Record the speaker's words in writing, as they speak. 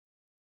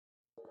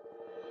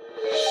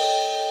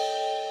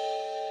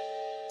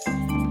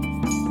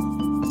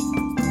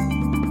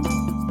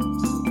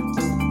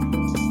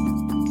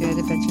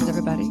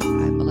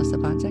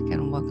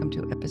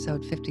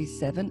episode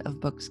 57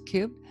 of Books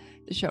Cubed,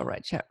 the show where I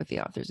chat with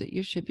the authors that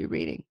you should be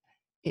reading.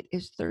 It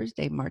is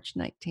Thursday, March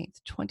 19th,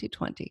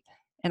 2020,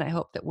 and I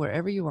hope that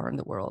wherever you are in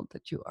the world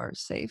that you are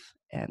safe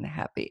and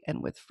happy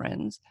and with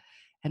friends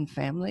and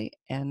family,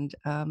 and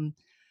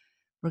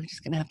we're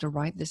just going to have to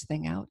ride this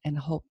thing out and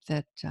hope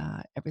that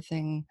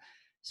everything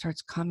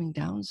starts calming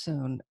down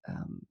soon.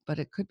 But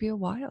it could be a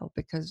while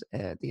because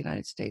the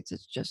United States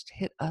has just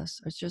hit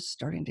us, or it's just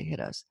starting to hit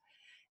us,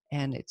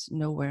 and it's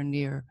nowhere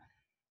near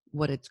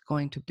what it's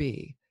going to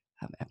be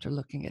after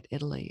looking at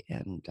Italy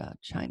and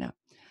China.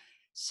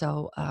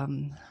 So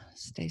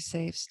stay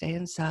safe, stay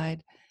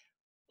inside,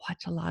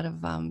 watch a lot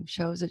of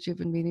shows that you've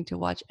been meaning to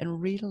watch,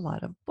 and read a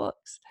lot of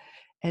books.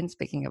 And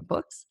speaking of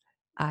books,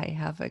 I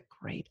have a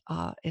great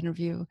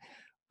interview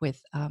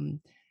with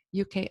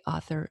UK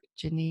author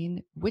Janine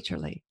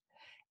Wycherley,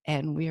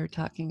 and we are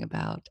talking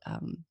about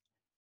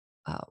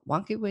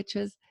wonky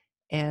witches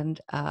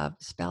and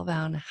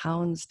spellbound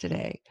hounds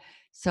today.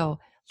 So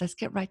let's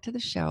get right to the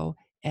show,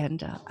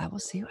 and I will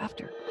see you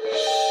after.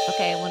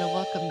 Okay, I want to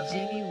welcome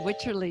Janine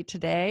Wycherley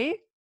today.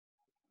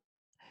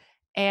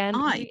 And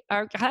Hi. we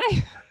are,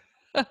 hi.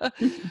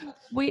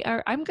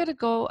 I'm going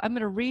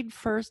to read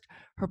first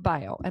her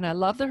bio. And I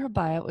love that her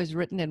bio is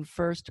written in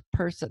first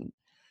person.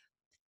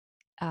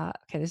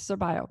 Okay, this is her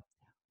bio.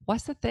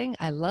 What's the thing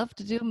I love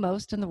to do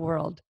most in the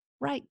world?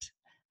 Write.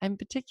 I'm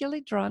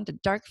particularly drawn to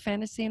dark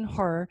fantasy and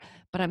horror,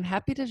 but I'm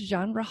happy to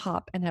genre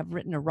hop and have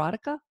written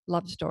erotica,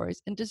 love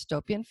stories, and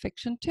dystopian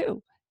fiction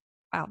too.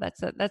 Wow,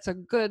 that's a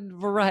good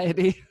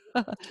variety.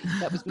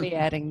 That was me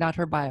adding, not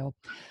her bio.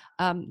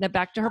 Now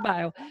back to her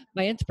bio.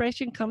 My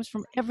inspiration comes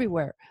from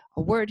everywhere.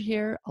 A word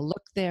here, a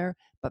look there,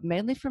 but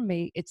mainly for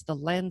me, it's the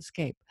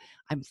landscape.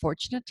 I'm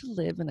fortunate to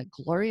live in a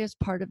glorious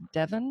part of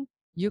Devon,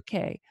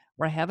 UK,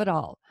 where I have it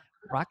all.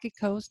 Rocky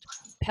coast,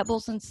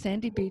 pebbles and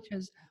sandy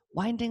beaches,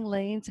 winding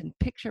lanes and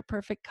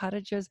picture-perfect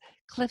cottages,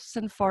 cliffs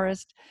and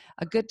forest.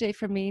 A good day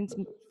for me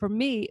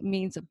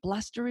means a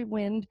blustery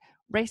wind,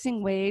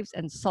 racing waves,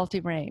 and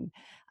salty rain.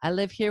 I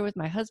live here with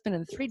my husband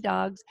and 3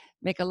 dogs,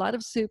 make a lot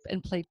of soup,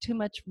 and play too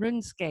much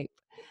RuneScape.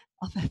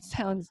 Oh, that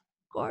sounds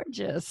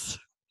gorgeous.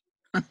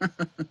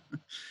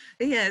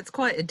 Yeah, it's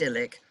quite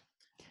idyllic.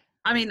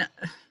 I mean,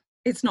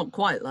 it's not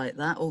quite like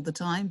that all the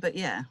time, but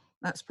yeah,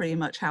 that's pretty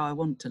much how I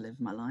want to live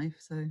my life.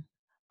 So,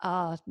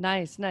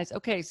 Nice.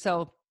 Okay,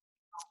 so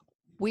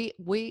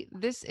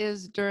this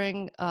is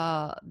during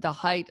the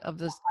height of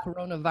this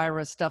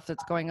coronavirus stuff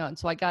that's going on.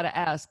 So I got to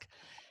ask,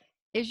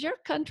 is your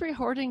country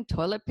hoarding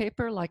toilet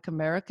paper like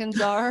Americans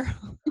are?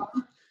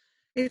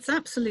 it's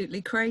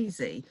absolutely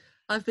crazy.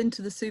 I've been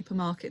to the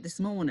supermarket this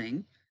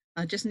morning.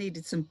 I just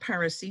needed some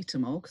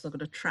paracetamol because I've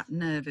got a trapped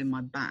nerve in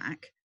my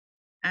back,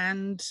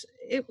 and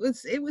it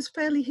was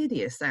fairly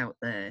hideous out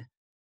there.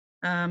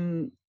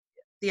 Um,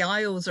 the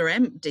aisles are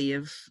empty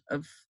of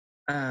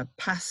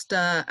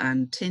pasta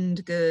and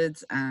tinned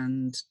goods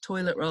and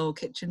toilet roll,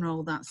 kitchen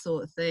roll, that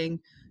sort of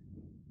thing.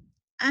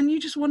 And you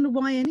just wonder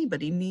why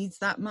anybody needs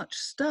that much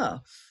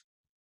stuff.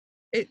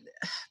 It,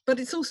 but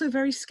it's also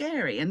very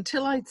scary.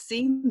 Until I'd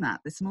seen that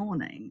this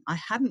morning, I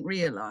hadn't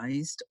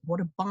realised what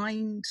a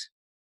bind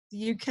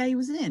the UK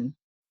was in,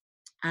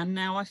 and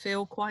now I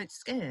feel quite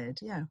scared.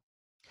 Yeah.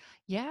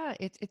 Yeah,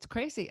 it's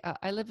crazy.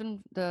 I live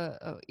in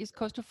the east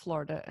coast of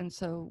Florida, and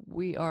so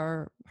we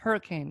are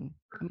hurricane.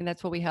 I mean,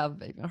 that's what we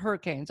have,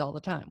 hurricanes all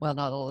the time. Well,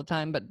 not all the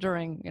time, but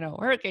during,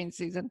 hurricane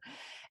season.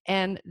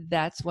 And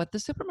that's what the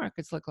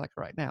supermarkets look like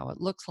right now.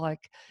 It looks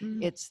like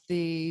Mm.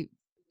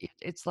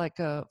 it's like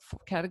a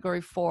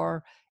category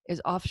 4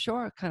 is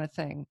offshore kind of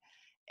thing.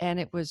 And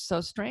it was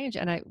so strange.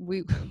 And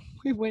we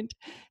we went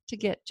to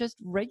get just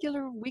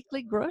regular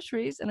weekly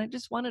groceries, and I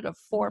just wanted a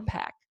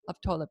 4-pack of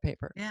toilet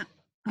paper. Yeah.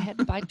 I had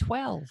to buy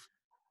 12.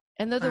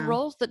 And they're the Wow.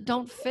 rolls that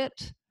don't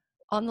fit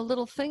on the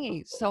little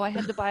thingy. So I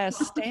had to buy a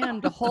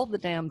stand to hold the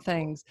damn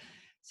things.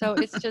 So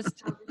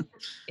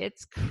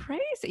it's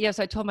crazy. Yes,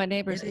 I told my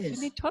neighbors, It if you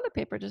is. need toilet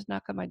paper, just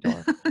knock on my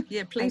door.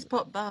 Yeah, I, please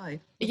pop by.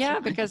 That's yeah,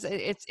 right. because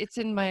it's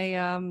in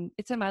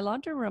my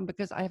laundry room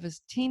because I have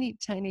this teeny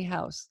tiny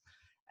house.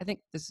 I think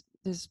this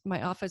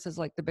my office is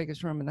like the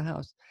biggest room in the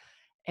house,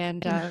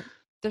 and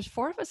there's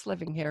 4 of us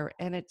living here,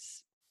 and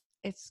it's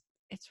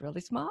it's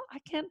really small. I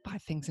can't buy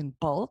things in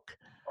bulk.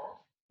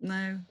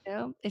 No,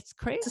 It's it's the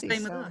crazy.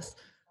 same with So us.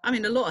 I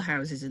mean, a lot of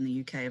houses in the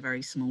UK are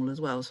very small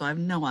as well, so I have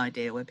no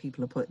idea where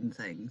people are putting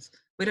things.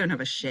 We don't have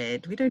a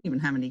shed. We don't even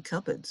have any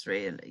cupboards,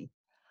 really.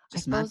 I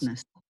Just suppose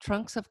madness.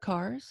 trunks of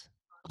cars.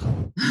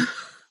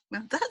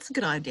 Well, that's a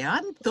good idea. I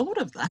hadn't thought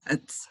of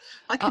that.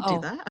 I could do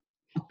Uh-oh. that.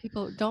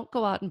 People don't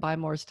go out and buy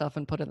more stuff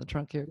and put it in the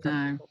trunk of your car.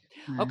 No,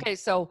 no. Okay,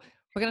 so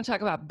we're going to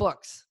talk about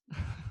books.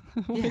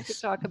 We could Yes,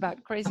 talk about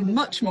a craziness in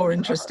much more books forever.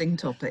 interesting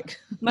topic.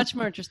 Much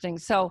more interesting.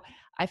 So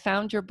I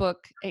found your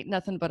book, Ain't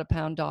Nothing But a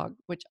Pound Dog,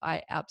 which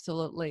I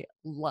absolutely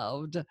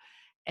loved.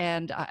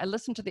 And I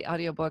listened to the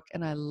audiobook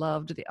and I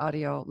loved the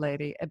audio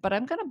lady. But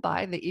I'm going to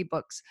buy the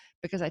ebooks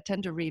because I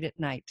tend to read at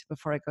night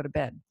before I go to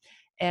bed.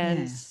 And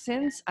Yeah.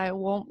 since I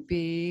won't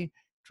be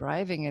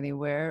driving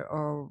anywhere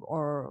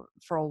or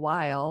for a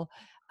while,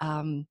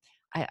 um,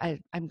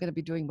 I'm going to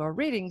be doing more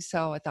reading.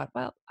 So I thought,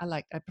 well,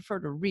 I prefer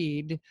to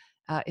read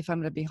if I'm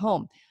going to be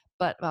home.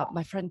 But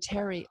my friend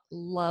Terry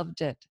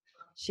loved it.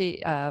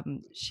 She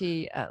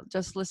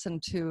just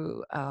listened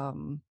to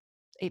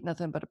Ain't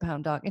Nothing But a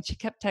Pound Dog, and she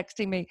kept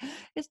texting me,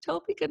 "Is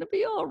Toby going to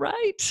be all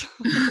right?"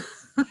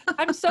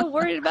 I'm so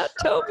worried about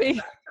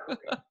Toby.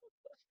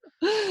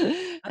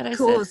 And Of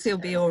course, he'll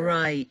be all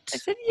right. I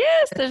said,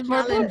 yes, there's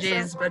more books.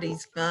 Challenges, but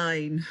he's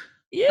fine.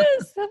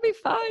 Yes, he'll be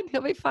fine.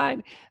 He'll be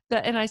fine.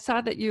 And I saw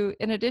that you,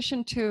 in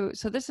addition to,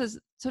 so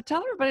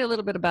tell everybody a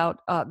little bit about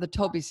the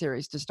Toby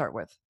series to start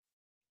with.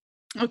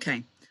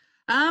 Okay.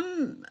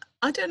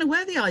 I don't know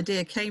where the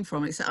idea came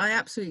from. I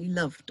absolutely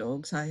love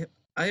dogs. I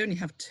only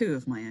have 2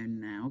 of my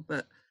own now,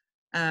 but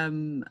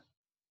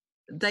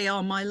they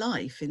are my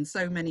life in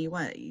so many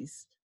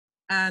ways.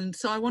 And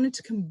so I wanted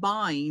to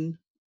combine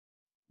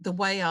the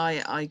way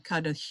I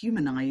kind of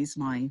humanize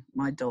my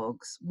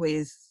dogs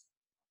with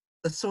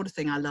the sort of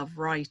thing I love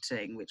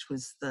writing, which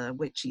was the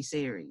Witchy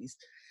series.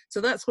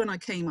 So that's when I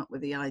came up with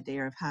the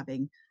idea of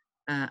having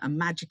a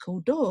magical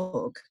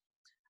dog.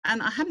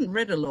 And I hadn't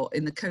read a lot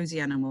in the cozy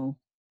animal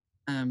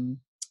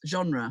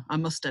genre, I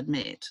must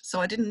admit.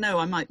 So I didn't know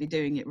I might be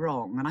doing it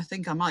wrong. And I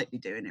think I might be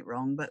doing it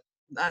wrong, but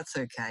that's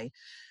okay.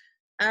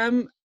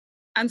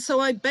 And so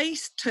I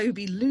based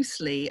Toby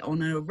loosely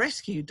on a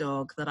rescue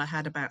dog that I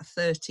had about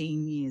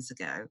 13 years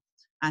ago.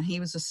 And he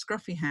was a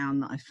scruffy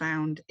hound that I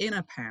found in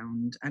a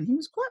pound. And he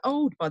was quite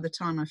old by the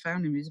time I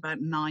found him. He was about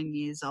 9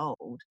 years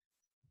old.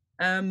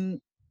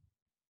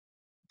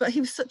 But he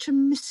was such a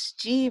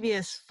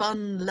mischievous,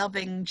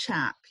 fun-loving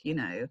chap, you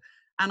know.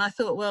 And I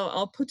thought, well,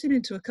 I'll put him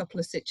into a couple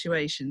of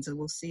situations and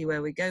we'll see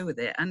where we go with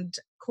it. And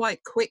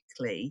quite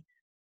quickly,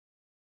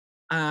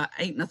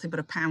 Ain't Nothing But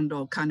a Pound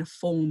Dog kind of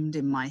formed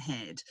in my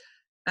head.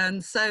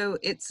 And so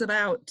it's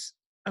about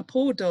a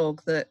poor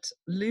dog that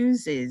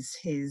loses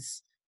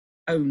his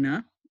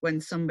owner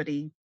when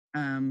somebody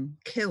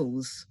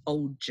kills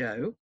old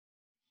Joe.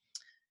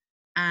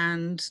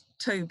 And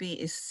Toby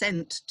is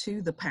sent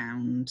to the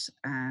pound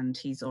and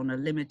he's on a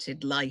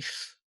limited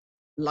life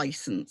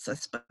license, I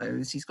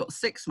suppose. He's got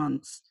 6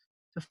 months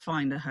to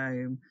find a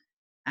home.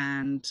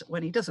 And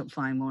when he doesn't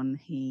find one,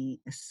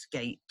 he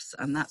escapes.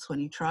 And that's when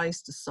he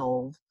tries to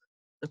solve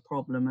the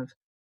problem of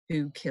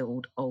who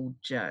killed old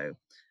Joe.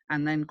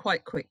 And then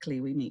quite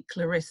quickly we meet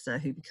Clarissa,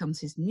 who becomes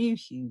his new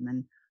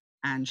human,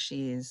 and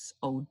she is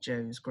old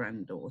Joe's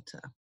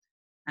granddaughter.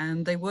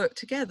 And they work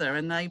together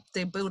and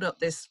they build up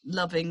this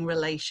loving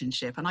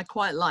relationship. And I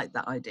quite like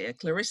that idea.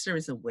 Clarissa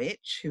is a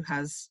witch who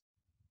has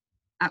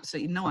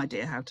absolutely no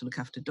idea how to look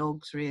after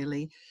dogs,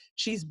 really.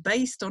 She's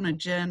based on a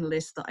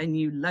journalist that I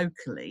knew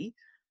locally,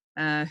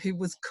 who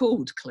was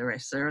called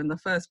Clarissa, and the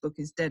first book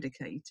is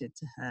dedicated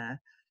to her.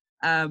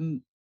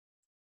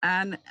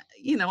 And,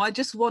 you know, I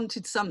just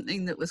wanted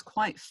something that was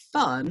quite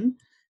fun,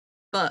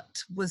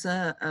 but was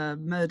a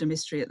murder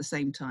mystery at the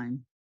same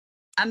time.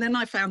 And then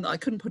I found that I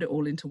couldn't put it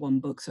all into one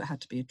book, so it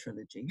had to be a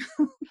trilogy.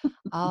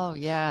 Oh,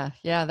 yeah.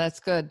 Yeah, that's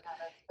good.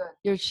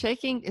 You're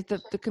shaking.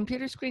 The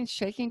computer screen's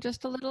shaking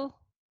just a little?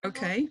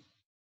 Okay.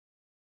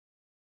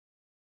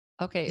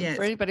 Okay, Yes.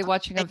 for anybody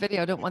watching on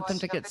video, I don't want them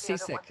to get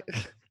seasick.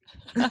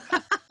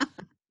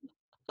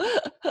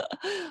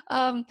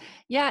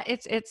 Yeah,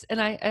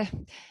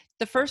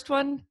 the first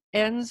one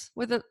ends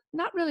with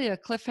not really a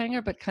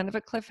cliffhanger, but kind of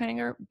a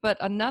cliffhanger, but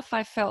enough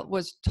I felt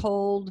was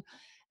told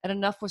and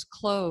enough was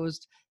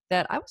closed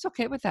that I was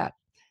okay with that.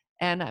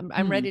 And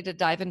I'm ready to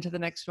dive into the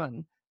next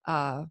one.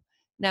 Now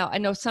I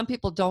know some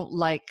people don't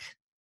like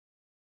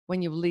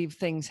when you leave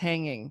things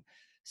hanging.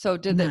 So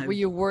were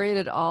you worried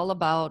at all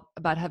about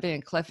having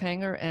a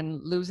cliffhanger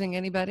and losing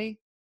anybody?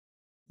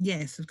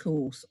 Yes, of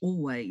course,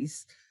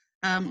 always.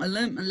 I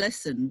learnt a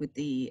lesson with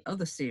the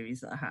other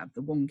series that I have,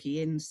 the Wonky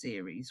Inn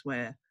series,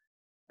 where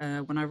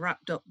when I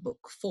wrapped up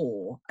book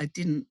 4, I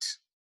didn't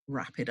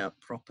wrap it up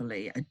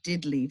properly. I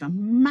did leave a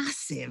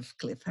massive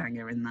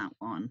cliffhanger in that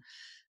one.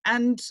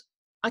 And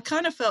I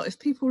kind of felt if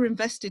people were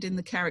invested in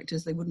the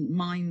characters, they wouldn't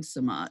mind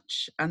so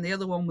much. And the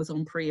other one was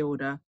on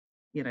pre-order,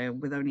 you know,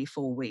 with only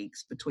 4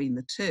 weeks between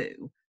the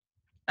two.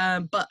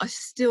 But I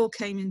still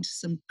came into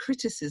some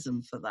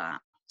criticism for that.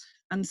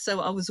 And so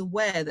I was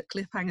aware that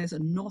cliffhangers are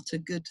not a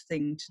good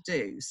thing to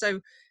do.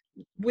 So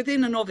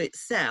within and of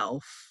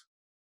itself,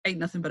 Ain't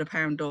Nothing But a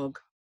Pound Dog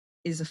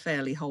is a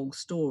fairly whole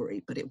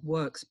story, but it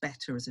works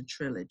better as a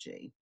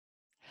trilogy.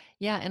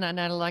 Yeah, and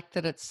I like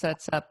that it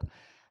sets up.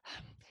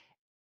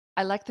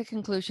 I like the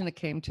conclusion it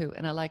came to,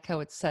 and I like how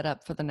it's set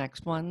up for the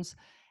next ones.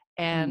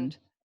 And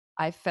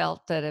I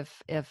felt that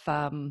if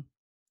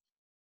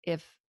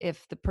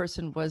the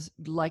person was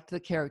liked the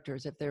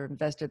characters, if they're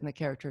invested in the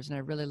characters, and I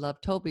really love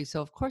Toby, so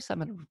of course I'm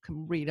going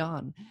to read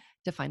on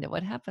to find out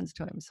what happens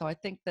to him. So I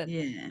think that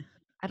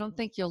I don't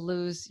think you'll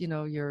lose, you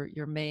know,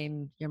 your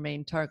main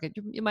target.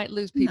 You might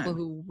lose people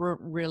who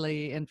weren't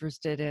really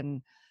interested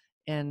in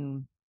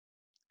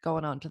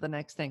going on to the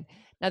next thing.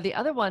 Now the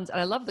other ones, and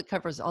I love the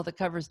covers, all the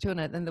covers too,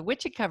 and the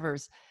witchy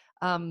covers.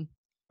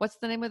 What's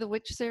the name of the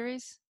witch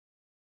series?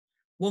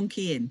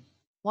 Wonky Inn.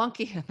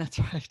 Wonky Inn, that's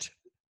right.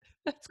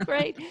 That's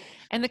great.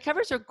 And the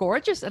covers are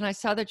gorgeous. And I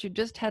saw that you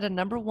just had a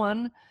number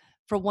one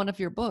for one of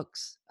your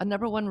books, a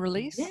number one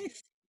release.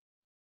 Yes,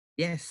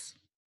 yes,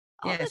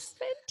 Oh, that's yes.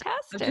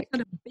 I've just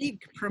had fantastic. a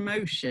big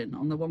promotion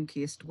on The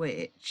Wonkiest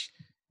Witch,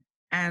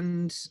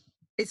 and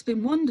it's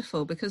been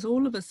wonderful because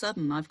all of a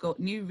sudden I've got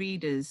new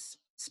readers,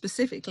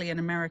 specifically in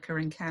America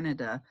and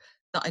Canada,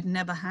 that I'd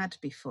never had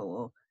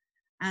before.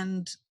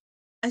 And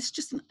it's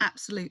just an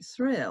absolute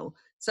thrill.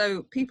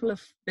 So people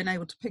have been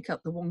able to pick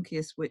up The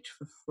Wonkiest Witch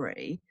for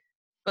free,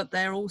 but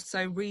they're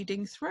also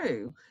reading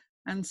through.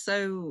 And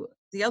so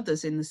the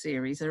others in the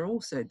series are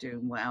also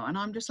doing well. And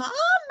I'm just like,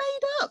 oh, I'm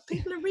made up.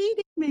 People are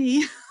reading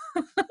me.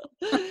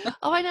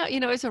 Oh, I know. You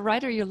know, as a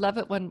writer, you love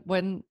it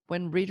when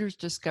readers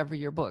discover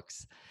your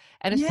books,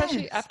 and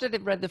especially Yes. after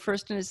they've read the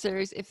first in a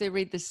series, if they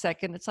read the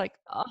second, it's like,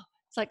 oh,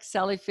 it's like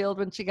Sally Field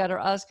when she got her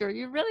Oscar.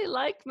 You really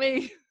like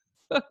me.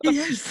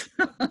 Yes.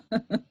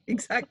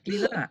 Exactly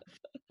that.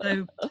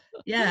 So,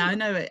 yeah, I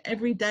know it.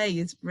 Every day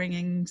is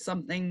bringing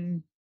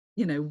something,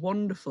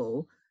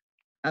 wonderful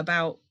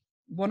about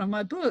one of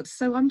my books.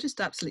 So I'm just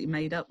absolutely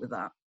made up with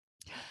that.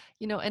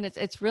 You know, and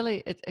it's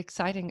really it's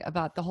exciting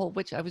about the whole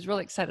witch. I was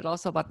really excited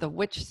also about the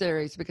witch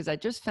series because I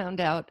just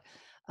found out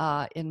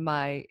in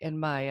my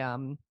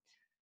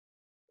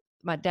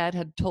my dad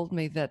had told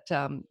me that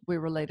we're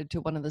related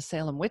to one of the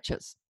Salem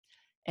witches,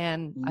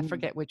 and I Mm.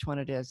 forget which one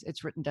it is.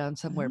 It's written down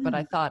somewhere, but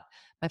I Ah, thought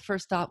my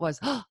first thought was,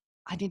 oh,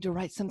 I need to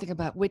write something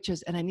about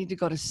witches, and I need to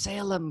go to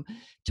Salem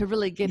to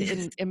really get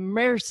yes.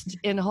 immersed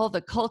in all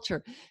the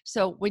culture.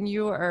 So, when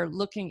you are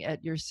looking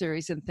at your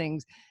series and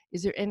things,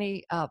 is there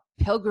any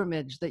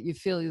pilgrimage that you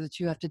feel that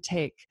you have to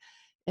take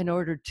in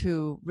order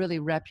to really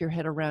wrap your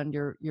head around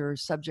your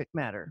subject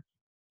matter?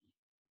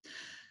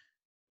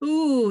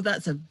 Ooh,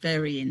 that's a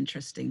very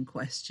interesting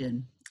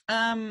question.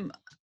 Um,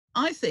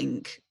 I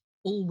think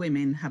all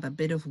women have a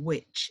bit of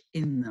witch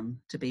in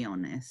them, to be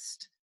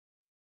honest,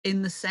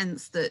 in the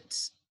sense that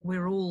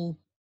we're all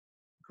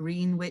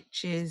green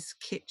witches,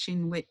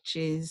 kitchen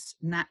witches,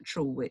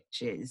 natural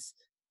witches,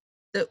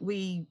 that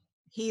we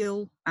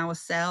heal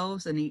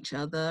ourselves and each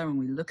other, and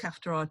we look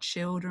after our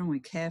children, we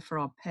care for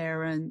our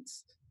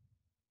parents,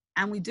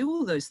 and we do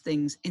all those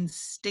things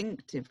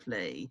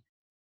instinctively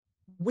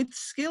with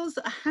skills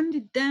that are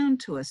handed down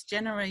to us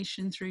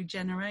generation through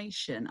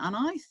generation. And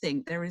I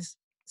think there is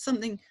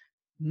something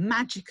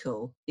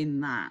magical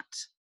in that.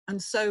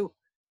 And so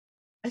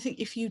I think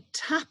if you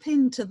tap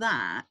into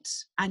that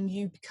and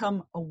you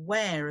become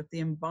aware of the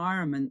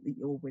environment that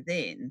you're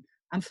within,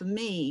 and for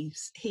me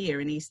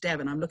here in East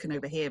Devon, I'm looking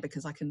over here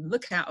because I can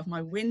look out of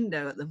my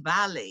window at the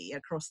valley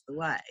across the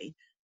way.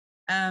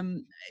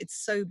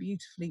 It's so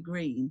beautifully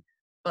green,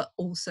 but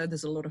also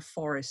there's a lot of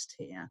forest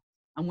here.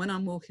 And when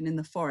I'm walking in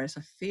the forest,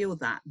 I feel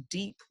that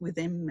deep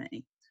within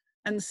me.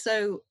 And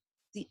so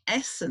the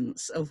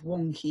essence of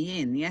Wonky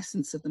Inn, the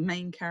essence of the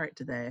main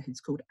character there, who's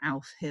called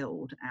Alf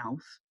Hild,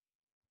 Alf,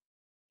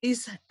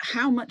 is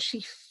how much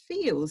she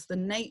feels the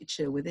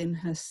nature within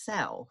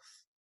herself.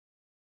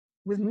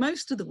 With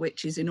most of the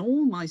witches in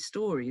all my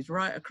stories,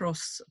 right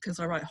across, because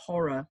I write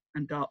horror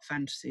and dark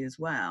fantasy as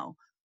well,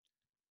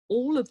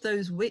 all of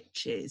those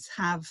witches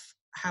have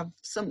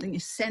something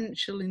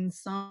essential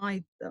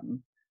inside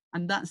them,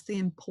 and that's the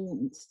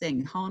important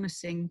thing,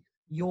 harnessing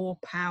your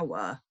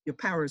power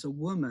as a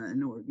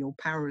woman or your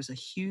power as a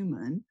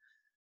human,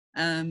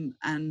 and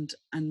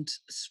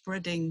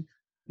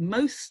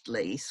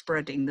mostly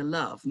spreading the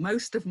love.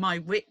 Most of my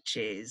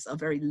witches are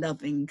very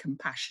loving,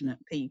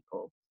 compassionate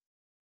people,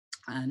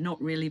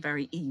 not really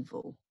very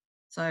evil.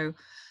 So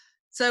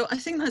so I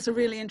think that's a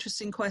really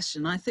interesting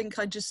question. I think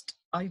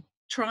I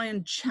try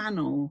and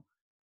channel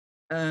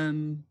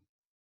um,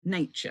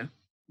 nature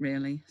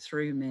really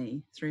through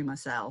me, through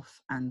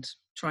myself, and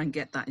try and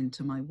get that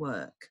into my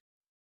work.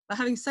 But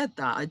having said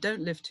that, I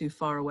don't live too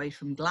far away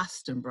from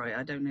Glastonbury.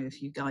 I don't know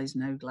if you guys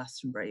know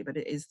Glastonbury, but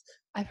it is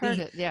I've heard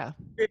the it. Yeah.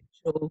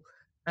 spiritual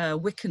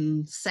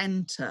Wiccan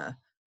centre.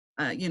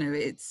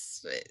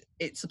 It's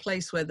a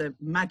place where the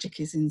magic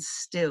is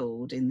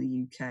instilled in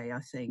the UK. I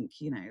think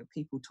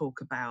people talk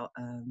about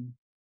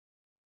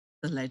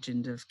the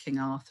legend of King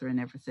Arthur and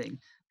everything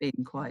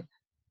being quite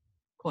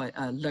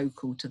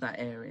local to that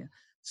area.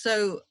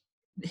 So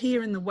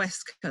here in the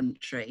West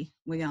Country,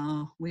 we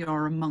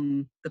are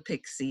among the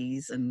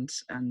pixies and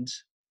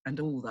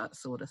all that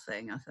sort of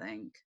thing. I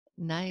think,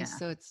 Nice. yeah,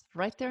 So it's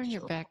right there in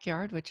your sure,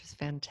 backyard, which is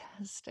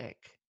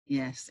fantastic.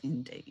 yes,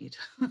 indeed.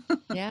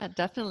 Yeah,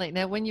 definitely.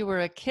 Now, when you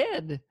were a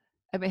kid,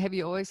 I mean, have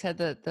you always had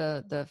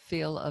the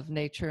feel of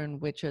nature and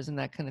witches and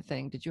that kind of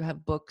thing? Did you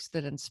have books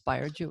that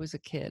inspired you as a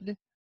kid?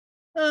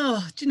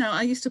 Oh, do you know,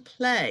 I used to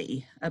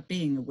play at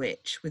being a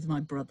witch with my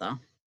brother,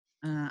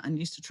 and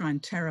used to try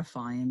and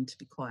terrify him, to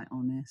be quite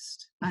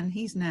honest. And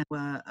he's now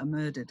a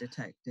murder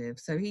detective,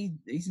 so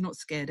he's not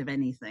scared of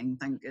anything,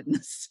 thank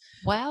goodness.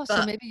 Wow, so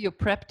But maybe you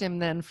prepped him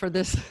then for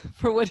this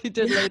for what he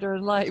did yeah, later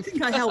in I life.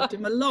 think I helped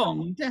him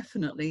along,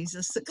 definitely. He's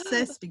a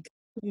success because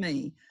of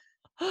me.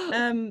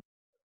 Um,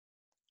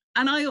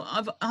 and I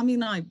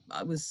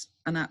was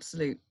an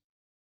absolute,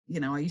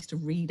 I used to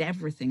read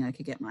everything I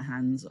could get my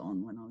hands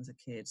on when I was a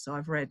kid. So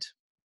I've read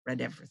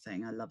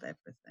everything. I love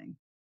everything.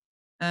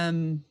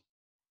 Um,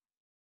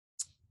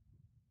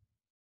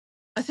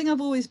 I think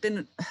I've always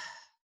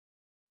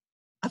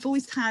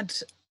had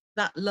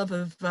that love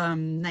of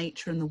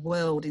nature and the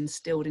world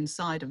instilled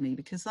inside of me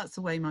because that's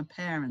the way my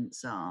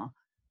parents are.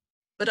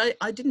 But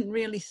I didn't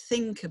really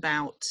think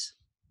about.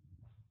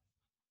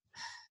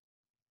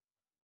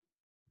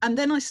 And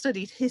then I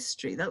studied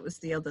history. That was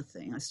the other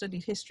thing. I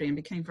studied history and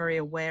became very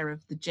aware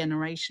of the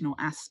generational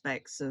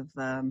aspects of,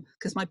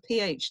 because my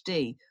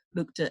PhD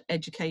looked at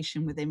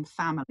education within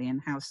family and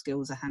how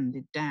skills are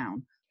handed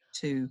down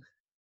to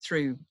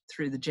through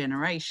the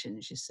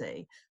generations, you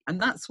see. And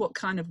that's what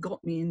kind of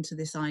got me into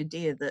this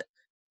idea that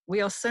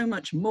we are so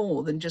much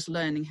more than just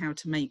learning how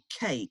to make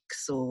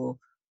cakes or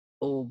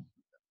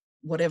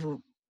whatever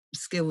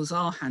skills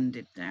are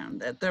handed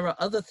down. There are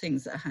other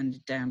things that are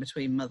handed down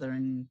between mother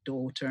and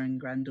daughter and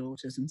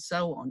granddaughters and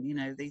so on.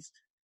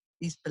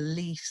 These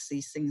beliefs,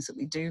 these things that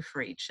we do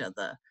for each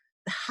other,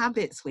 the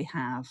habits we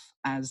have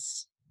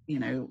as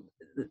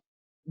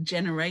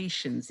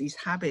generations, these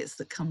habits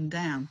that come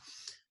down.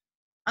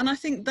 And I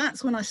think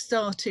that's when I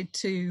started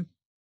to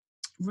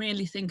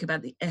really think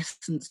about the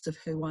essence of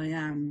who I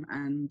am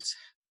and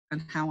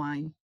how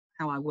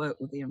I work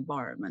with the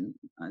environment.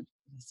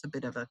 It's a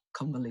bit of a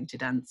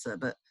convoluted answer,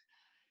 but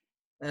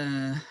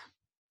uh,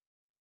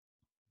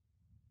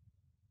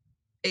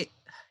 it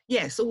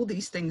yes, all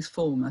these things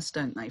form us,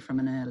 don't they, from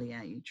an early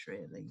age,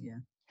 really? Yeah.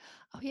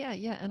 Oh yeah,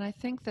 yeah. And I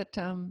think that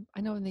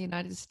I know in the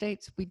United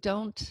States we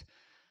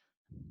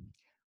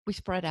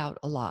spread out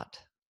a lot,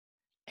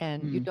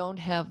 and you Mm. don't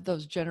have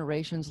those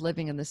generations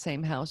living in the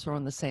same house or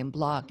on the same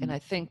block. And Mm. I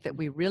think that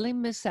we really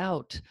miss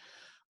out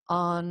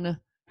on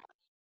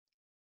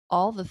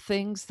all the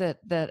things that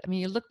I mean,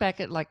 you look back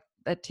at like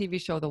that TV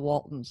show, The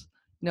Waltons.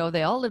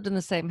 They all lived in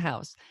the same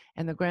house,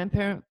 and the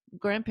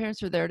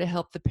grandparents are there to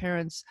help the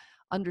parents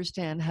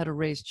understand how to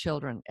raise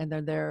children, and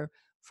they're there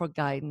for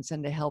guidance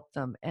and to help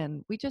them.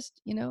 And we just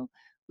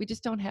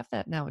don't have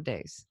that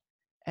nowadays.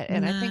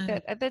 And I think No,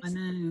 that I that's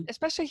know.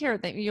 especially here.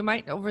 That you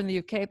might over in the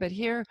UK, but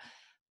here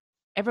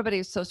everybody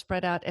is so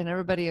spread out, and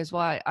everybody is,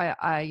 why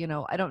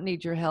I don't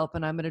need your help,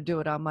 and I'm going to do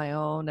it on my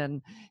own.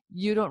 And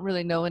you don't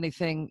really know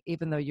anything,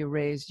 even though you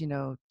raised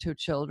two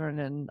children,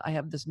 and I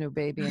have this new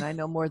baby and I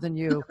know more than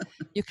you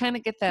kind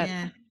of get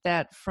Yeah.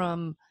 that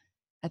from,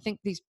 I think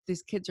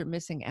these kids are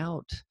missing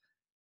out,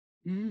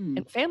 Mm.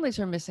 and families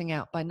are missing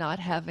out by not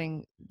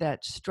having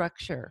that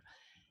structure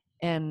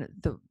and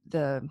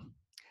the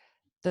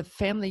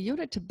family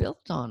unit to build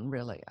on.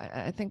 Really,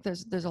 I think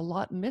there's a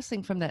lot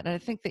missing from that, and I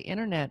think the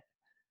internet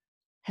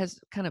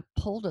has kind of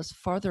pulled us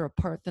farther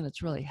apart than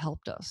it's really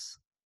helped us.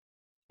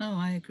 Oh,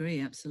 I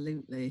agree,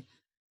 absolutely.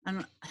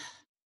 And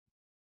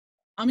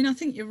I mean, I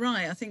think you're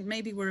right. I think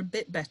maybe we're a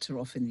bit better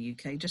off in the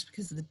UK just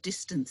because the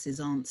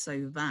distances aren't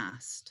so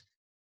vast.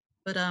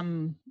 But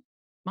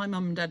my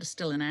mum and dad are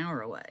still an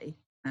hour away,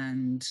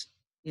 and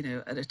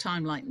at a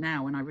time like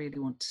now when I really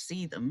want to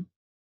see them,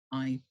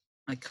 I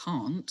I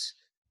can't.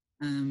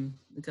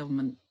 The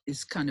government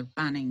is kind of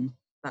banning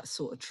that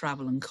sort of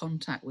travel and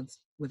contact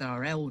with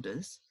our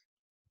elders.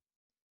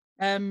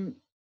 Um,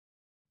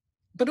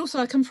 but also,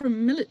 I come from a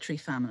military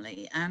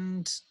family,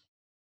 and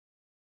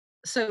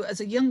so as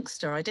a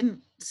youngster, I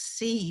didn't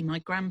see my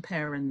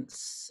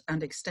grandparents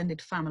and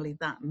extended family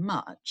that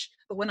much.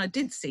 But when I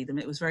did see them,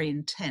 it was very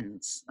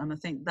intense, and I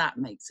think that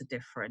makes a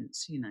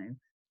difference, Yeah.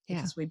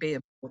 because we'd be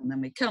abroad and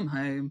then we'd come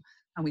home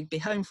and we'd be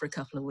home for a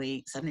couple of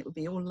weeks, and it would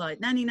be all like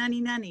nanny,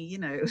 nanny, nanny,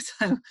 and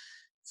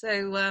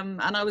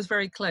I was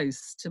very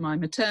close to my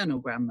maternal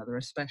grandmother,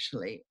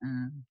 especially.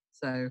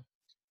 So,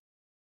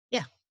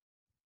 yeah.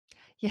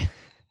 Yeah.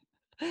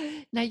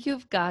 Now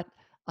you've got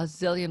a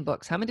zillion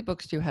books. How many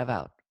books do you have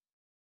out?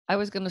 I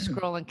was going to Oh,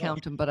 scroll and gosh.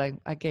 count them, but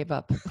I gave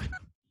up.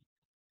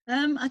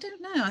 I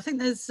don't know. I think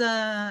there's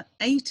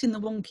 8 in the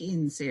Wonky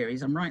Inn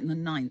series. I'm writing the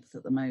ninth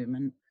at the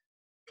moment,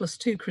 plus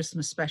 2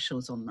 Christmas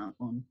specials on that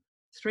one,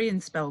 3 in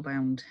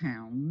Spellbound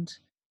Hound,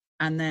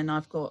 and then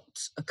I've got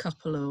a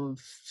couple of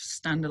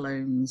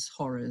standalones,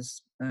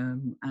 horrors,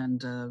 and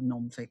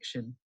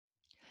non-fiction.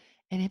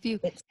 And have you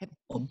Bits have, and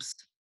bobs.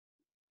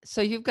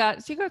 so you've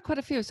got quite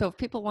a few. So if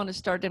people want to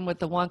start in with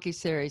the Wonky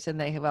series and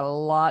they have a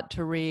lot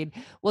to read,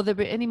 will there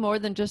be any more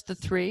than just the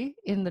 3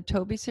 in the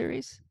Toby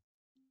series?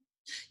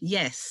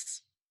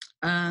 Yes.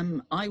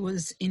 I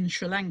was in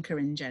Sri Lanka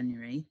in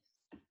January,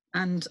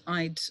 and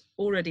I'd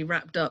already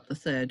wrapped up the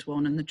third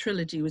one, and the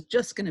trilogy was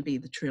just going to be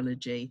the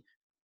trilogy.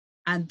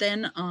 And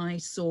then I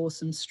saw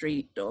some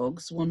street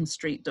dogs, one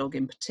street dog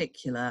in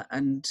particular,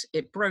 and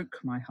it broke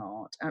my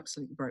heart,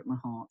 absolutely broke my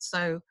heart.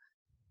 So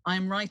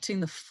I'm writing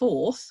the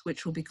fourth,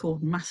 which will be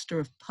called Master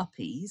of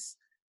Puppies,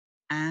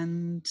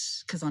 and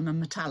because I'm a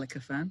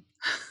Metallica fan,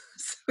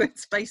 so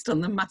it's based on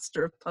the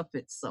Master of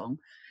Puppets song.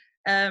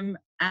 Um,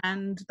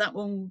 and that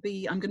one will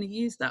be, I'm going to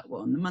use that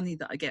one, the money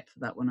that I get for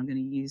that one, I'm going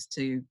to use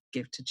to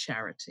give to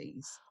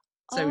charities.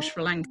 So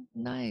Sri Lanka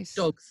Oh, nice.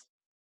 dogs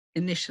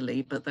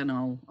initially, but then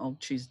I'll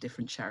choose a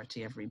different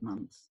charity every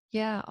month.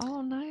 Yeah.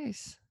 Oh,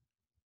 nice.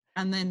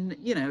 And then,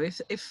 you know,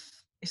 if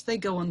they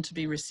go on to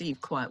be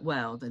received quite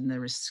well, then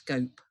there is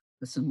scope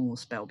for some more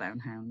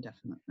Spellbound Hound,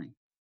 definitely.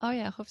 Oh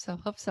yeah, hope so,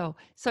 hope so.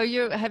 So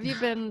you have you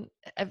been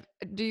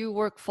do you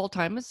work full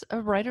time as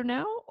a writer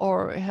now,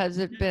 or has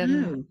it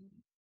been No,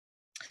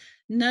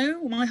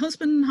 no, my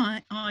husband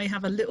and I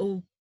have a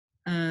little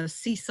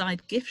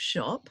seaside gift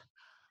shop.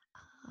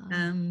 uh,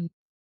 Um,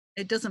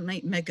 it doesn't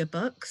make mega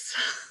bucks,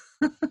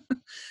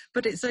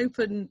 but it's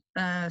open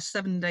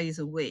 7 days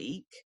a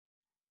week,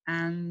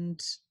 and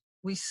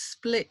we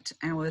split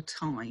our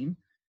time.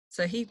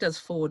 So he does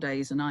 4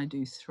 days and I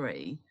do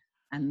three.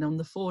 And on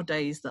the 4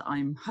 days that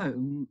I'm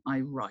home,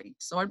 I write.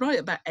 So I write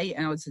about 8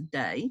 hours a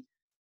day.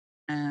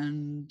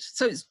 And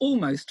so it's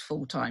almost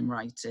full time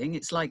writing.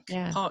 It's like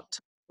yeah. part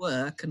time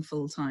work and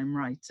full time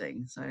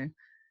writing. So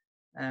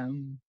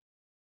um,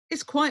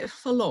 it's quite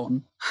full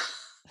on.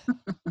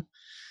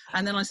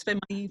 And then I spend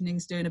my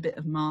evenings doing a bit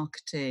of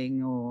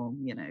marketing, or,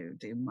 you know,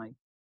 doing my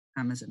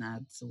Amazon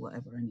ads or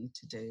whatever I need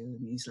to do,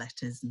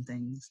 newsletters and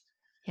things.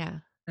 Yeah.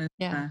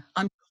 Yeah.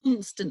 I'm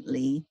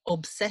constantly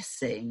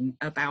obsessing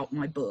about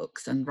my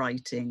books and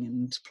writing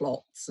and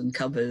plots and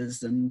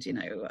covers, and, you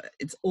know,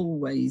 it's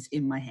always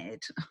in my head.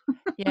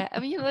 Yeah. I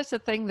mean, that's the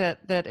thing that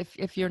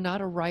if you're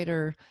not a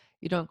writer,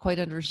 you don't quite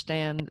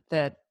understand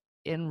that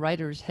in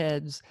writers'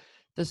 heads,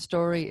 the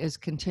story is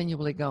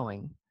continually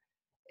going.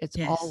 It's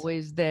Yes.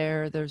 always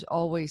there. There's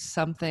always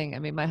something. I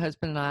mean, my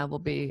husband and I will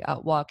be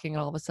out walking,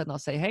 and all of a sudden I'll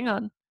say, "Hang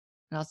on,"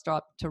 and I'll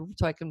stop so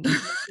I can make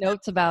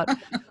notes about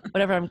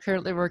whatever I'm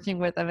currently working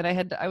with. I mean,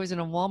 I was in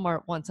a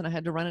Walmart once, and I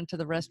had to run into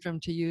the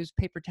restroom to use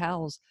paper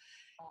towels.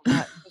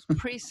 It was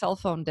pre-cell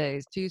phone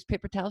days, to use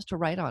paper towels to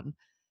write on Well,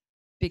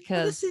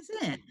 because this is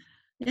it.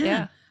 Yeah.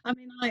 yeah, I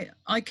mean,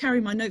 I carry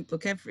my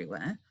notebook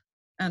everywhere,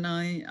 and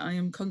I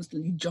am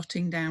constantly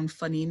jotting down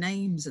funny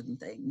names and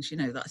things, you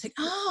know, that I think,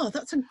 oh,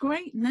 that's a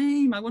great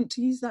name. I want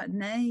to use that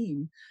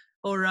name,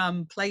 or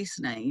place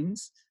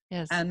names.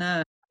 yes, And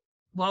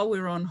while we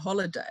were on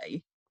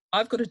holiday,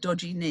 I've got a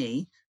dodgy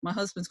knee. My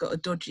husband's got a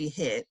dodgy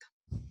hip,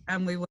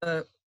 and we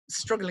were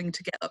struggling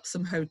to get up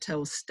some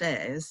hotel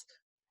stairs.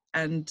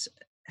 And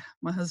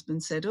my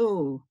husband said,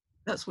 "Oh,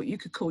 that's what you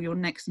could call your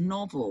next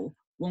novel: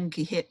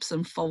 Wonky Hips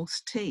and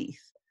False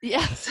Teeth."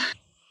 yes,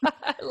 So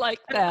I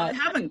like I that.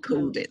 haven't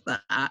called it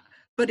that,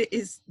 but it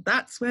is.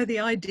 That's where the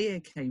idea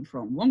came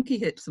from. Wonky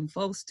Hips and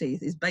False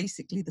Teeth is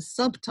basically the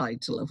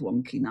subtitle of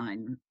Wonky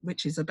Nine,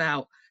 which is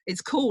about.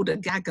 It's called A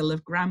Gaggle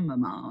of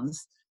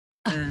Grandmamas.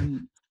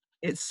 Um,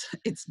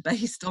 it's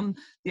based on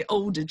the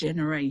older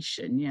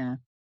generation, yeah.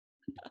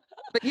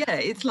 But yeah,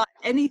 it's like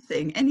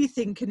anything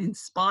can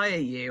inspire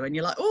you, and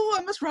you're like, oh,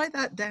 I must write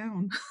that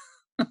down.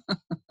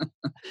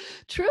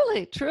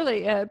 Truly,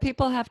 truly,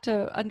 people have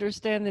to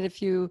understand that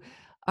if you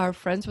are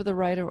friends with a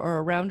writer or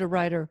around a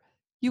writer,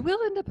 you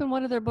will end up in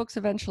one of their books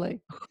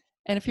eventually.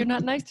 And if you're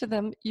not nice to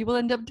them, you will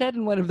end up dead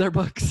in one of their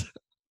books.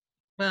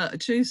 Well, a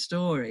true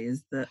story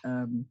is that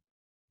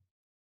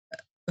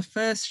the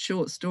first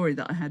short story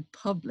that I had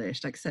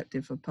published,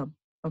 accepted for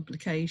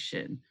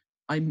publication,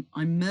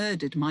 I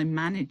murdered my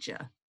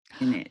manager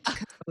in it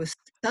because I was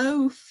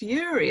so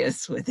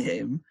furious with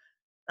him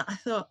that I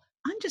thought,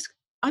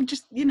 I'm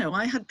just, you know,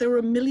 there were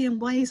a million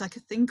ways I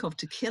could think of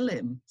to kill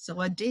him. So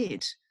I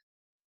did.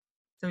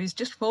 So he's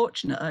just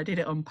fortunate I did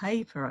it on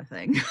paper, I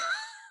think.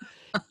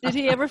 Did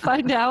he ever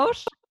find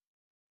out?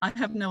 I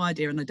have no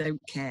idea and I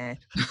don't care.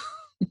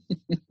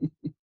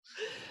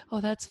 Oh,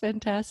 that's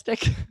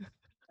fantastic.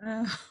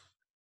 Uh,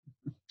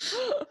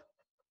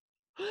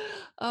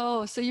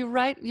 Oh, so you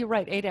write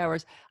 8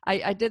 hours.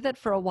 I did that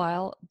for a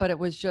while, but it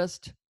was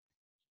just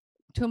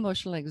too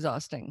emotionally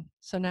exhausting.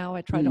 So now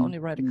I try to mm, only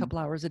write a mm, couple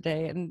hours a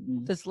day. And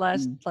mm, this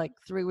last mm. like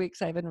 3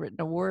 weeks, I haven't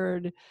written a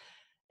word.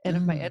 And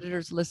if my Oh,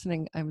 editor's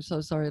listening, I'm so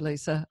sorry,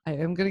 Lisa. I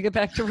am going to get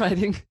back to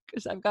writing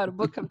because I've got a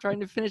book I'm trying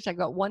to finish. I've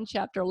got one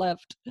chapter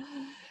left.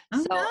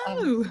 oh So,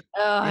 no.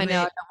 oh, I Do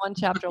know, I've it. got one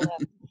chapter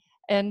left.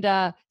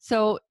 And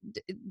so,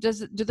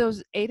 do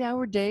those 8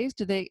 hour days,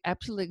 do they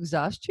absolutely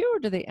exhaust you or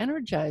do they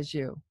energize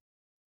you?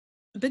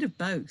 A bit of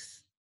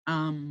both.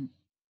 Um,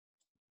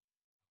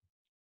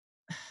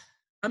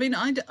 I mean,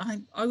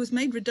 I was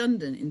made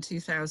redundant in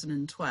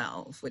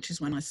 2012, which is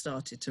when I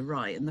started to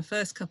write. And the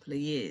first couple of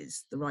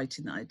years, the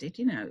writing that I did,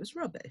 you know, it was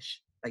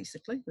rubbish,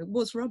 basically. It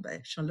was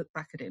rubbish. I look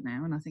back at it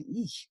now and I think,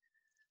 eesh.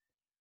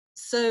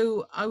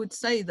 So I would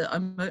say that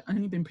I've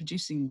only been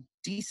producing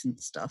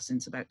decent stuff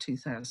since about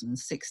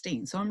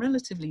 2016. So I'm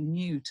relatively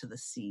new to the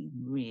scene,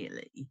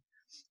 really.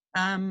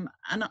 And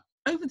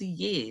over the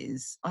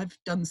years, I've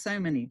done so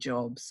many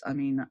jobs. I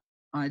mean,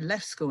 I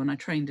left school and I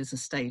trained as a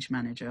stage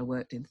manager. I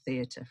worked in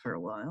theatre for a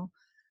while.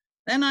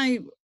 Then I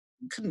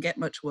couldn't get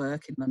much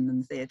work in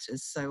London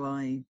theatres, so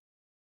I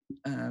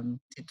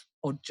did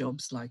odd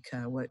jobs like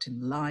worked in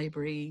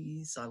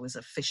libraries. I was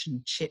a fish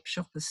and chip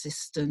shop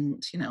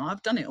assistant. You know,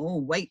 I've done it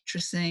all,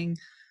 waitressing,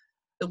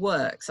 the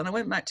works. And I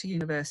went back to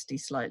university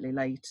slightly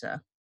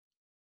later,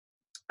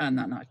 and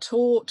then I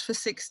taught for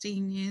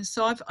 16 years.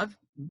 So I've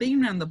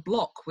been around the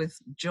block with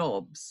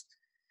jobs.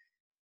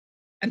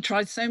 and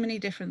tried so many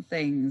different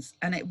things.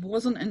 And it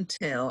wasn't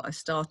until I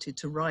started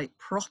to write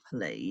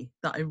properly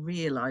that I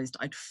realized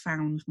I'd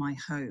found my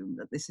home,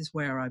 that this is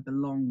where I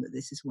belong, that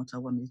this is what I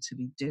wanted to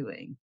be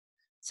doing.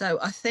 So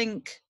I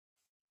think,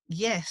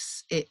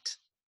 yes, it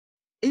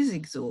is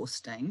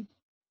exhausting,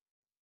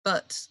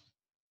 but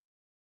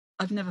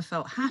I've never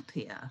felt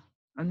happier.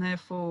 And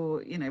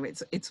therefore,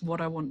 it's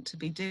what I want to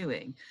be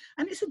doing.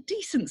 And it's a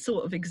decent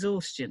sort of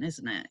exhaustion,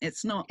 isn't it?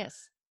 It's not,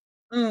 Yes.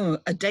 oh,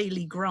 a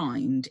daily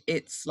grind.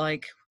 It's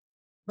like,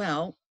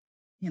 well,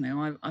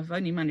 I've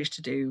only managed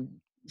to do,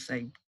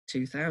 say,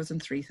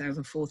 2,000,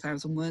 3,000,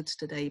 4,000 words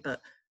today,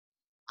 but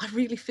I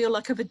really feel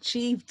like I've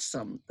achieved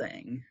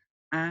something.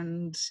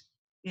 And,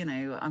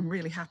 I'm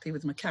really happy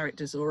with my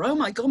characters, or, oh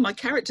my God, my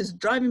character's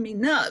driving me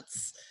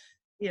nuts,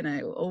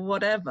 or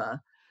whatever.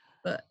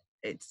 But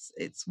it's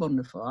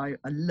wonderful. I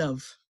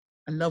love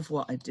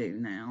what I do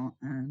now.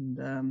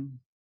 And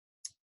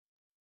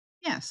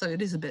yeah, so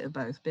it is a bit of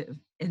both, a bit of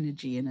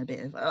energy and a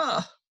bit of,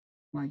 oh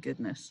my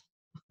goodness.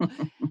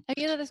 And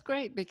that's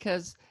great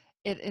because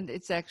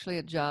it's actually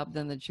a job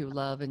then that you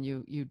love, and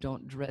you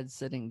don't dread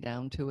sitting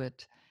down to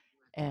it.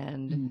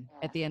 And Mm.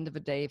 at the end of the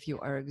day, if you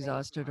are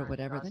exhausted or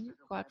whatever, then you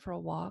go out for a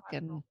walk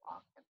and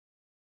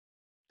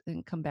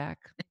then come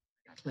back.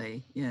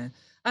 Exactly, yeah.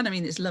 And I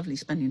mean, it's lovely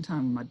spending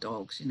time with my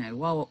dogs,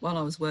 while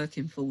I was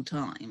working full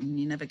time, and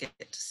you never get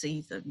to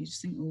see them. You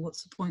just think, well,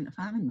 what's the point of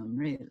having them,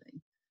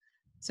 really?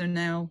 So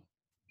now,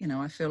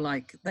 I feel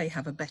like they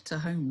have a better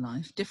home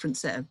life, different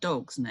set of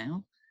dogs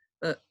now.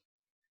 But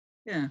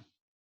yeah,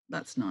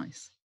 that's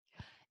nice.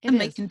 It And is.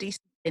 making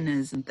decent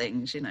dinners and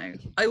things. I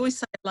always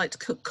say I like to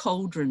cook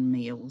cauldron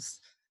meals.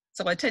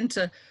 So I tend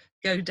to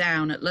go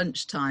down at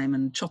lunchtime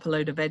and chop a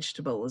load of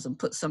vegetables and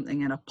put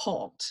something in a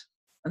pot.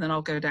 And then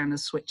I'll go down and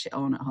switch it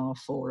on at 4:30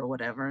 or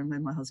whatever. And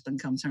when my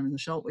husband comes home in the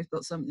shop, we've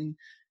got something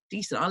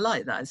decent. I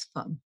like that. It's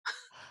fun.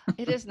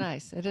 It is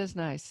nice. It is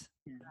nice.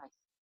 Yeah.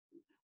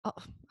 Oh,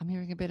 I'm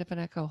hearing a bit of an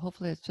echo.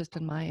 Hopefully, it's just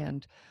on my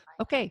end.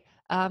 Okay.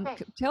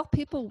 Tell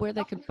people where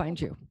they can find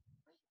you.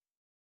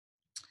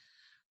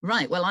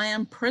 Right. Well, I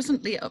am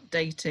presently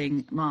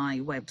updating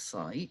my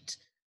website.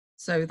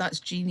 So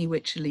that's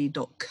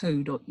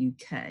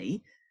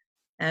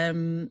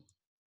jeaniewitcherly.co.uk.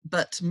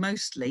 But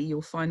mostly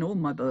you'll find all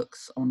my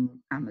books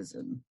on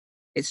Amazon.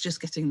 It's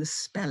just getting the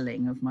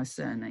spelling of my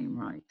surname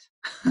right,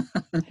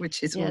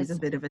 which is always a Yes.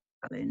 bit of a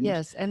challenge.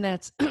 Yes. And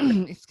that's,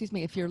 excuse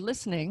me, if you're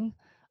listening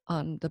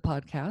on the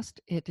podcast,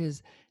 it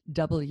is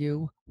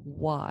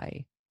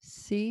WYCHERLEY.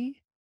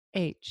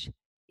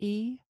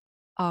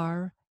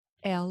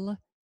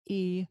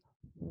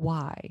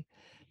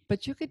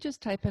 But you could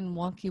just type in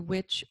Wonky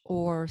Witch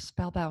or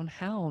Spellbound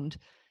Hound,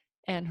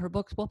 and her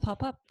books will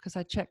pop up because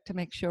I checked to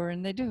make sure,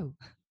 and they do.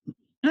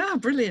 Ah,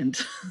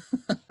 brilliant.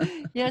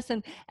 Yes,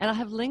 and I'll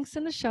have links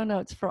in the show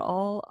notes for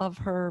all of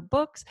her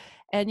books.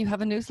 And you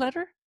have a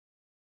newsletter?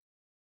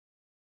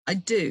 I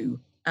do.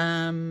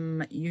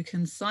 You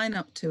can sign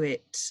up to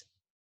it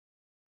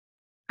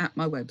at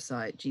my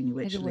website, At your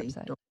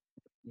website.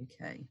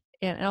 jeaniewitcherly.uk.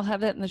 And I'll have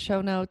that in the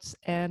show notes.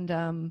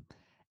 And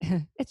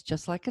it's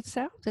just like it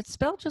sounds. It's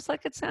spelled just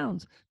like it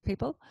sounds,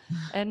 people.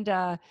 And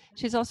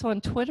she's also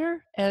on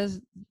Twitter as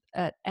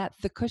at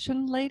the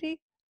Cushion Lady.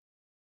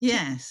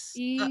 Yes,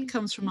 that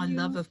comes from my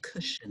love of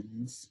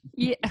cushions.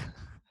 Yeah.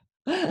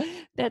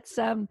 That's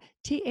THECUSHION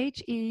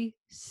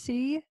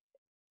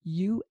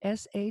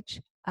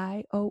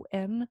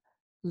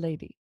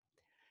Lady.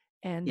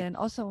 And Yeah. then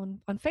also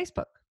on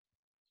Facebook.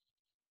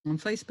 On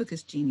Facebook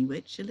is Jeanie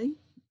Wycherley.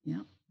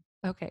 Yeah.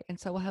 Okay. And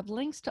so we'll have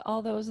links to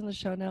all those in the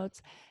show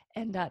notes.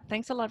 And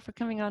thanks a lot for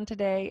coming on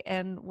today.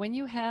 And when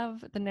you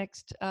have the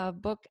next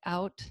book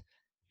out,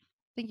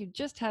 I think you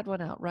just had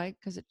one out, right?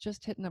 Because it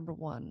just hit number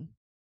 1.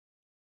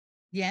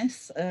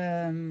 Yes,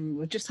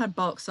 we've just had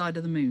Bark Side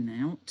of the Moon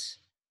out.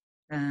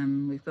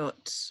 We've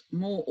got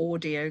more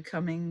audio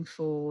coming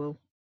for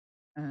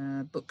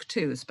book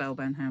 2 of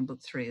Spellbound Hound,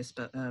 book 3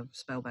 of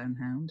Spellbound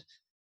Hound.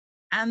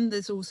 And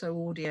there's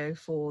also audio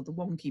for the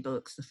Wonky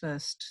books. The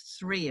first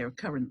 3 are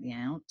currently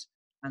out,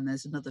 and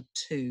there's another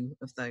 2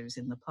 of those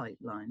in the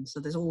pipeline. So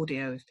there's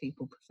audio if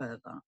people prefer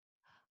that.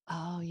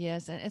 Oh,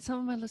 yes. And some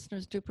of my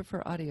listeners do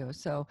prefer audio.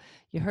 So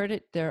you heard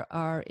it. There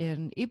are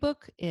in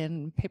ebook,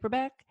 in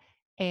paperback,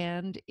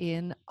 and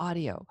in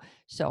audio.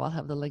 So I'll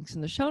have the links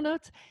in the show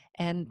notes.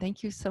 And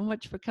thank you so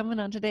much for coming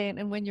on today.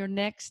 And when your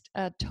next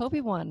Toby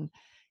one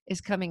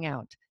is coming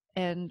out,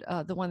 and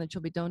the one that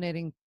you'll be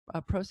donating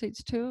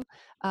proceeds to,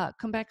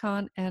 come back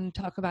on and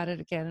talk about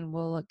it again, and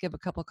we'll give a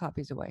couple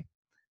copies away.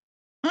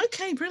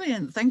 Okay,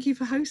 brilliant. Thank you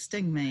for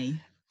hosting me.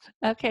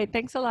 Okay,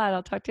 thanks a lot.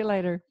 I'll talk to you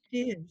later.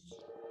 Cheers.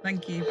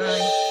 Thank you.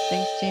 Bye.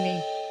 Thanks,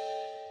 Jeanie.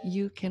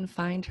 You can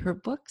find her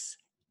books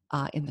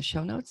in the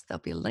show notes.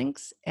 There'll be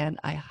links, and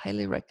I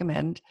highly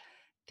recommend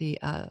the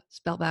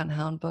Spellbound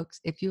Hound books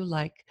if you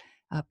like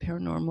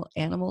paranormal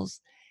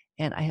animals.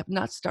 And I have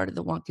not started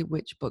the Wonky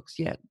Witch books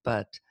yet,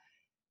 but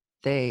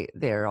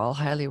they're all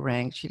highly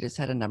ranked. She just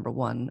had a number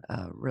 1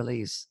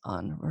 release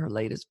on her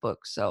latest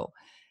book, so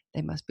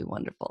they must be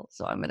wonderful.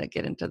 So I'm going to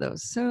get into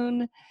those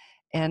soon.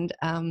 And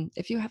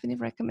if you have any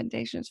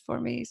recommendations for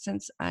me,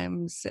 since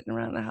I'm sitting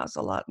around the house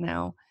a lot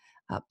now,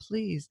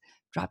 please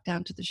drop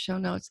down to the show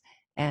notes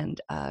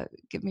and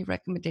give me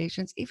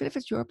recommendations. Even if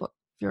it's your book,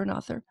 if you're an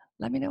author,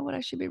 let me know what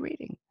I should be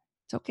reading.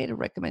 It's okay to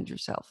recommend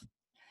yourself.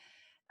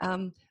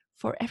 Um,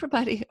 for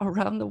everybody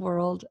around the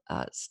world,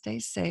 stay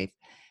safe,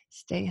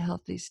 stay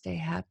healthy, stay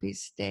happy,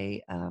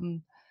 stay.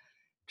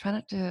 Try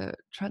not to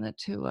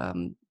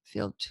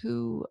feel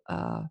too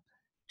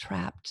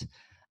trapped.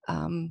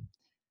 Um,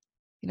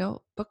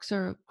 books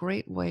are a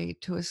great way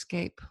to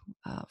escape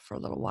for a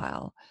little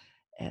while.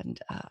 And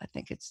I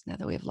think it's now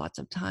that we have lots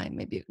of time,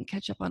 maybe you can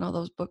catch up on all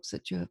those books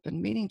that you have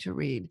been meaning to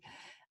read.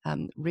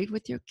 Read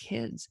with your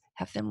kids,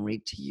 have them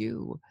read to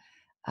you.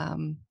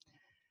 Um,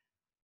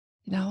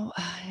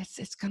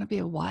 it's going to be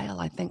a while,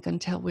 I think,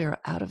 until we're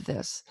out of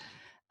this.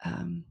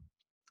 Um,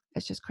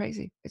 it's just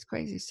crazy. It's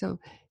crazy. So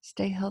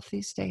stay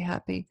healthy, stay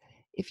happy.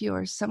 If you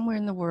are somewhere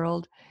in the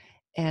world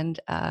and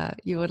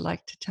you would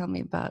like to tell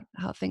me about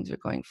how things are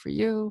going for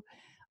you,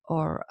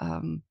 or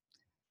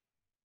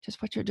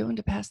just what you're doing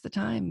to pass the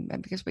time,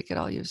 and because we could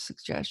all use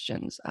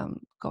suggestions,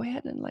 go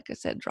ahead and, like I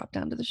said, drop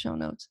down to the show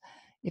notes.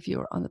 If you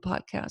are on the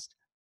podcast,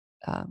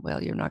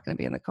 well, you're not going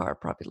to be in the car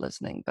probably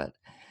listening, but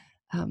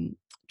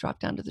drop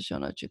down to the show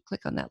notes. You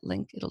click on that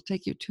link. It'll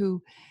take you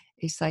to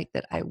a site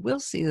that I will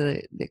see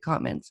the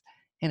comments.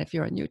 And if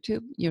you're on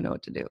YouTube, you know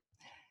what to do.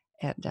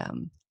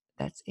 And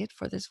that's it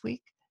for this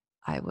week.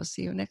 I will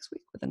see you next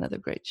week with another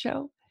great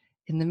show.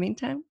 In the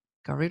meantime,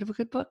 go read a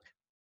good book.